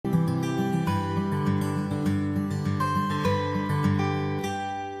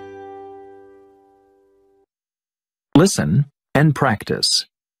Listen and practice.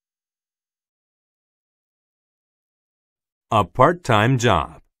 A part-time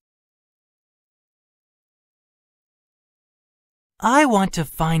job. I want to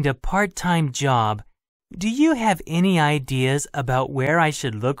find a part-time job. Do you have any ideas about where I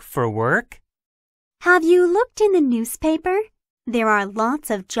should look for work? Have you looked in the newspaper? There are lots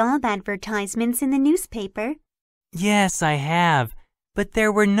of job advertisements in the newspaper. Yes, I have, but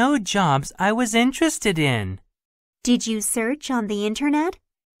there were no jobs I was interested in. Did you search on the internet?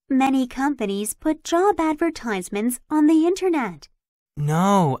 Many companies put job advertisements on the internet.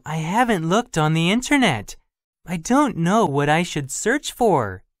 No, I haven't looked on the internet. I don't know what I should search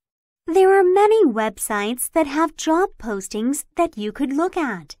for. There are many websites that have job postings that you could look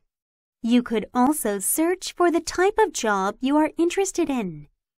at. You could also search for the type of job you are interested in.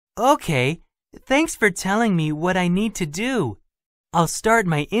 Okay, thanks for telling me what I need to do. I'll start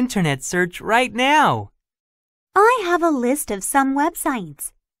my internet search right now. I have a list of some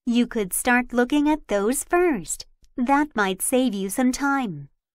websites. You could start looking at those first. That might save you some time.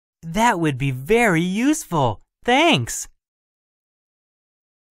 That would be very useful. Thanks.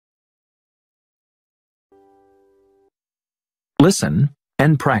 Listen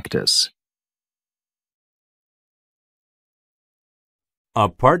and practice. A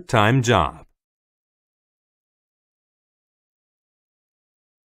part-time job.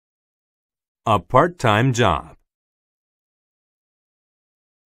 A part-time job.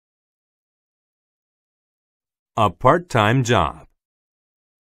 A part-time job.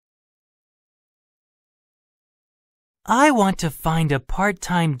 I want to find a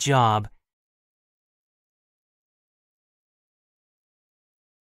part-time job.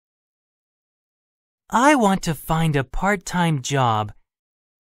 I want to find a part-time job.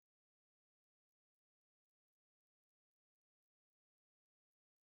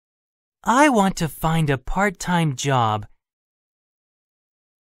 I want to find a part-time job.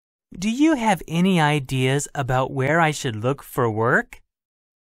 Do you have any ideas about where I should look for work?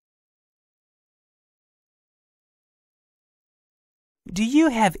 Do you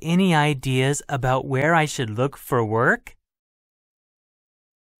have any ideas about where I should look for work?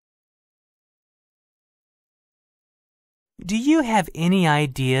 Do you have any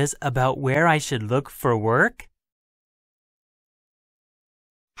ideas about where I should look for work?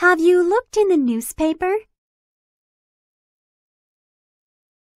 Have you looked in the newspaper?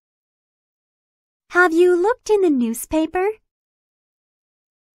 Have you looked in the newspaper?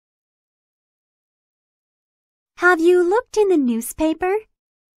 Have you looked in the newspaper?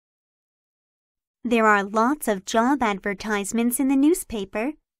 There are lots of job advertisements in the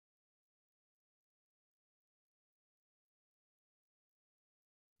newspaper.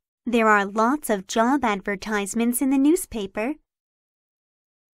 There are lots of job advertisements in the newspaper.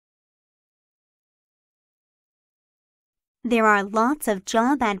 There are lots of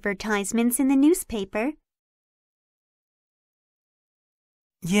job advertisements in the newspaper.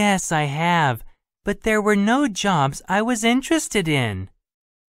 Yes, I have, but there were no jobs I was interested in.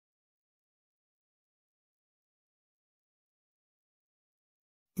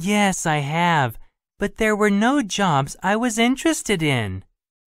 Yes, I have, but there were no jobs I was interested in.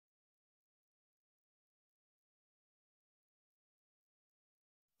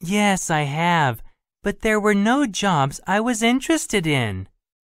 Yes, I have, but there were no jobs I was interested in.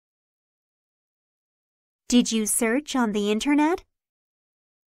 Did you search on the internet?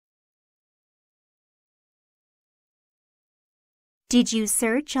 Did you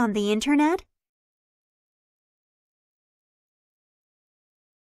search on the internet?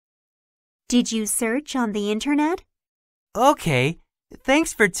 Did you search on the internet? Okay,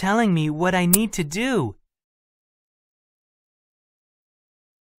 thanks for telling me what I need to do.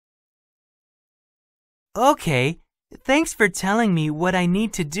 Okay, thanks for telling me what I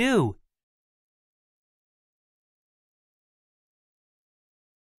need to do.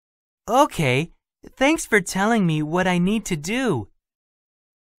 Okay, thanks for telling me what I need to do.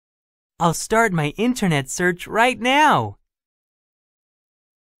 I'll start my internet search right now.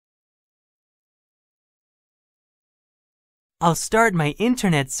 I'll start my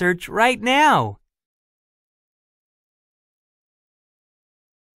internet search right now.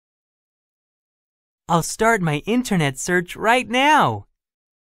 I'll start my internet search right now.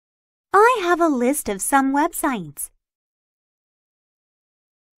 I have a list of some websites.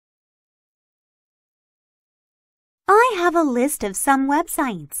 I have a list of some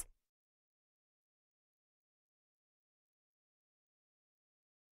websites.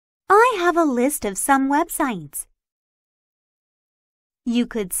 I have a list of some websites. You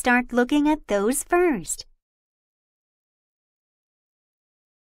could start looking at those first.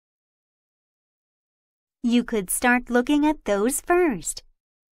 You could start looking at those first.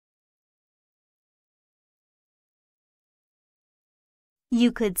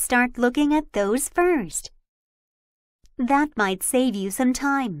 You could start looking at those first. That might save you some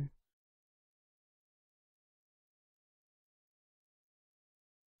time.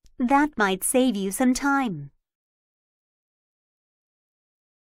 That might save you some time.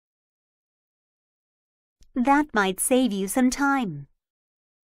 That might save you some time.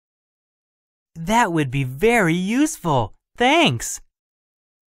 That would be very useful. Thanks.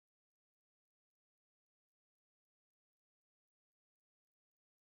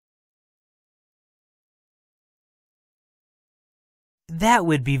 That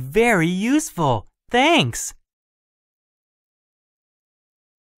would be very useful. Thanks.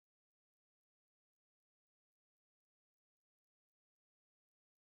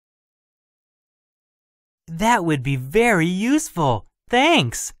 That would be very useful.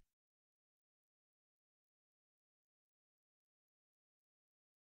 Thanks.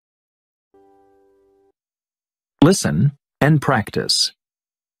 Listen and practice.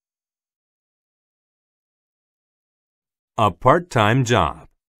 A part-time job.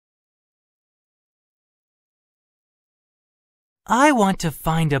 I want to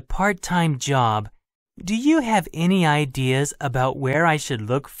find a part-time job. Do you have any ideas about where I should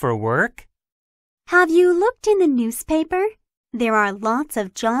look for work? Have you looked in the newspaper? There are lots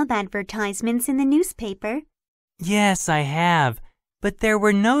of job advertisements in the newspaper. Yes, I have, but there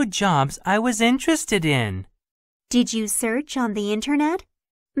were no jobs I was interested in. Did you search on the internet?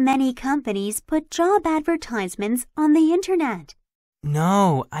 Many companies put job advertisements on the internet.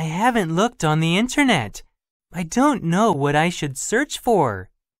 No, I haven't looked on the internet. I don't know what I should search for.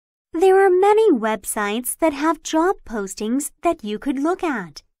 There are many websites that have job postings that you could look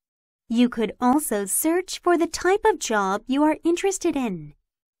at. You could also search for the type of job you are interested in.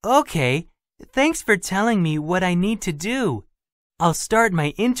 Okay, thanks for telling me what I need to do. I'll start my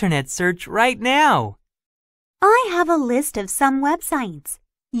internet search right now. I have a list of some websites.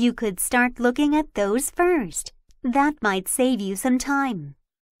 You could start looking at those first. That might save you some time.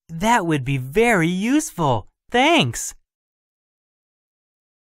 That would be very useful. Thanks.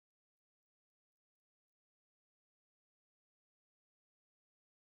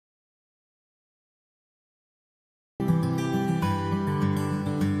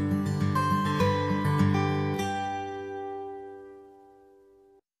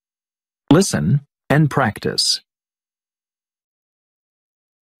 Listen and practice.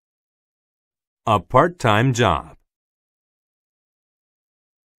 A part-time job.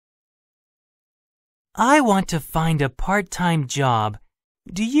 I want to find a part-time job.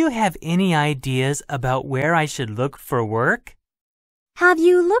 Do you have any ideas about where I should look for work? Have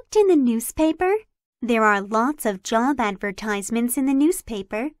you looked in the newspaper? There are lots of job advertisements in the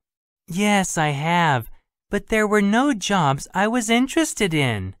newspaper. Yes, I have, but there were no jobs I was interested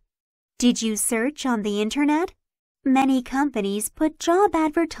in. Did you search on the internet? Many companies put job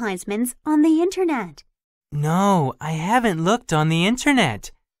advertisements on the internet. No, I haven't looked on the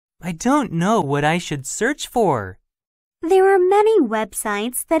internet. I don't know what I should search for. There are many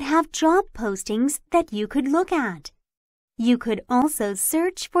websites that have job postings that you could look at. You could also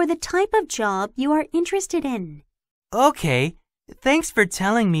search for the type of job you are interested in. Okay, thanks for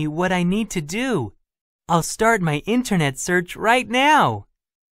telling me what I need to do. I'll start my internet search right now.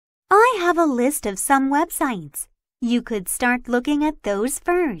 I have a list of some websites. You could start looking at those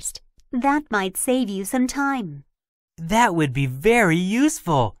first. That might save you some time. That would be very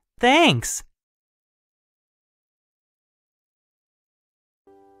useful. Thanks.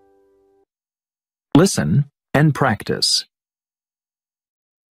 Listen and practice.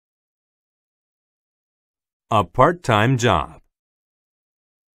 A part-time job.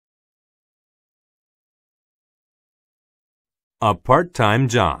 A part-time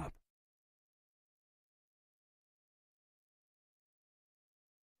job.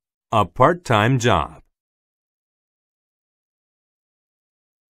 A part-time job.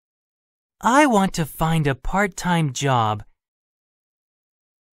 I want to find a part-time job.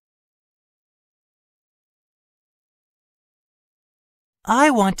 I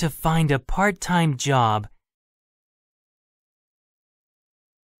want to find a part-time job.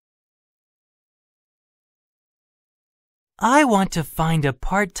 I want to find a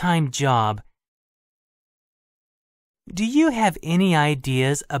part-time job. Do you have any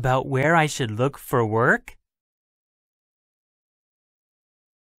ideas about where I should look for work?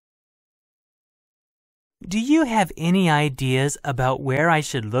 Do you have any ideas about where I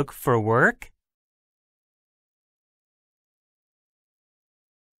should look for work?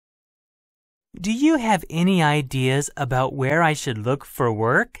 Do you have any ideas about where I should look for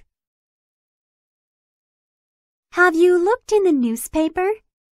work? Have you looked in the newspaper?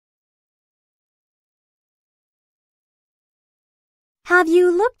 Have you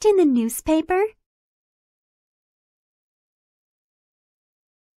looked in the newspaper?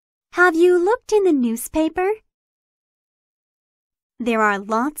 Have you looked in the newspaper? There are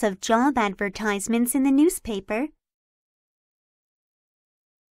lots of job advertisements in the newspaper.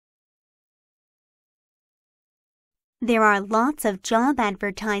 There are lots of job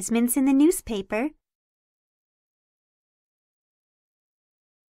advertisements in the newspaper.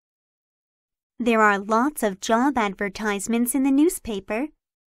 There are lots of job advertisements in the newspaper.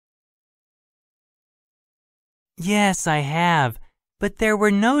 Yes, I have, but there were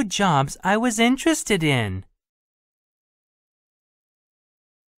no jobs I was interested in.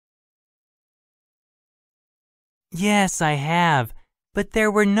 Yes, I have, but there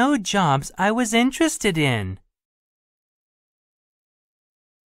were no jobs I was interested in.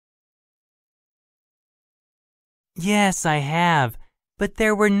 Yes, I have, but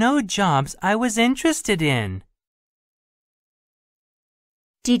there were no jobs I was interested in.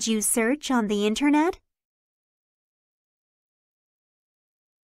 Did you search on the internet?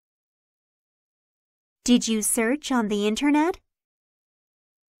 Did you search on the internet?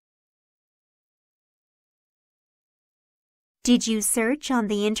 Did you search on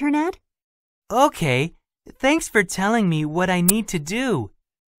the internet? Okay, thanks for telling me what I need to do.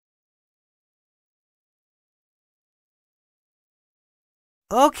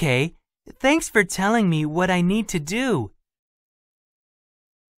 Okay, thanks for telling me what I need to do.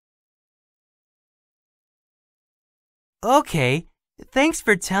 Okay, thanks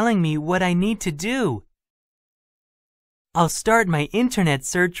for telling me what I need to do. I'll start my internet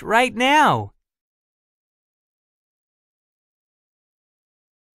search right now.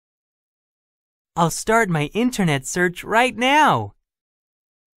 I'll start my internet search right now.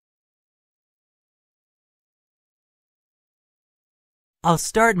 I'll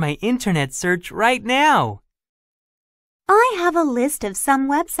start my internet search right now. I have a list of some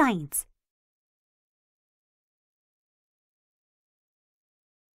websites.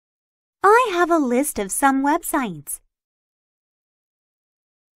 I have a list of some websites.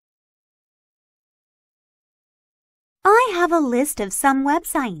 I have a list of some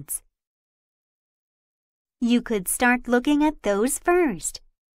websites. You could start looking at those first.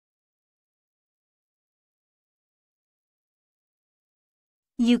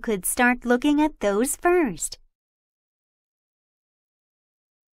 You could start looking at those first.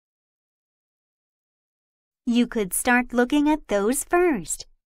 You could start looking at those first.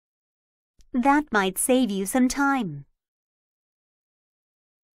 That might save you some time.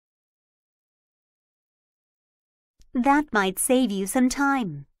 That might save you some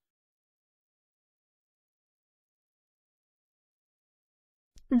time.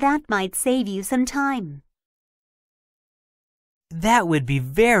 That might save you some time. That would be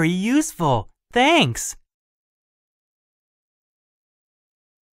very useful. Thanks.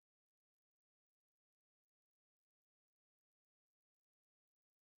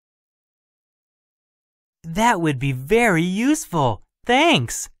 That would be very useful.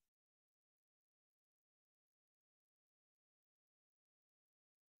 Thanks.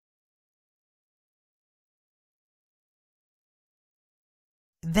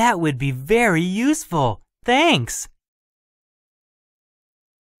 That would be very useful. Thanks.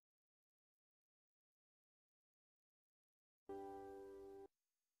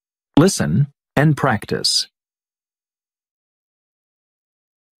 Listen and practice.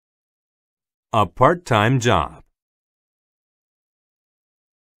 A part-time job.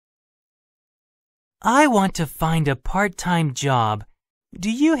 I want to find a part-time job.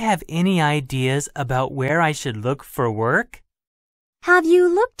 Do you have any ideas about where I should look for work? Have you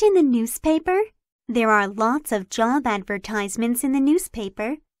looked in the newspaper? There are lots of job advertisements in the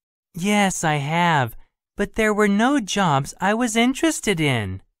newspaper. Yes, I have, but there were no jobs I was interested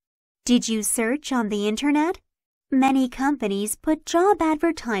in. Did you search on the internet? Many companies put job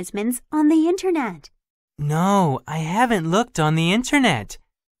advertisements on the internet. No, I haven't looked on the internet.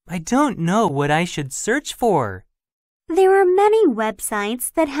 I don't know what I should search for. There are many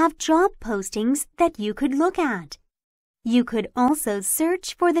websites that have job postings that you could look at. You could also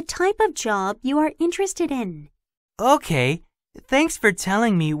search for the type of job you are interested in. Okay, thanks for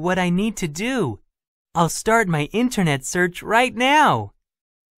telling me what I need to do. I'll start my internet search right now.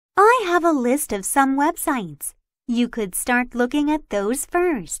 I have a list of some websites. You could start looking at those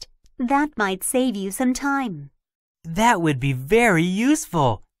first. That might save you some time. That would be very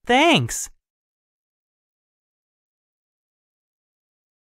useful. Thanks.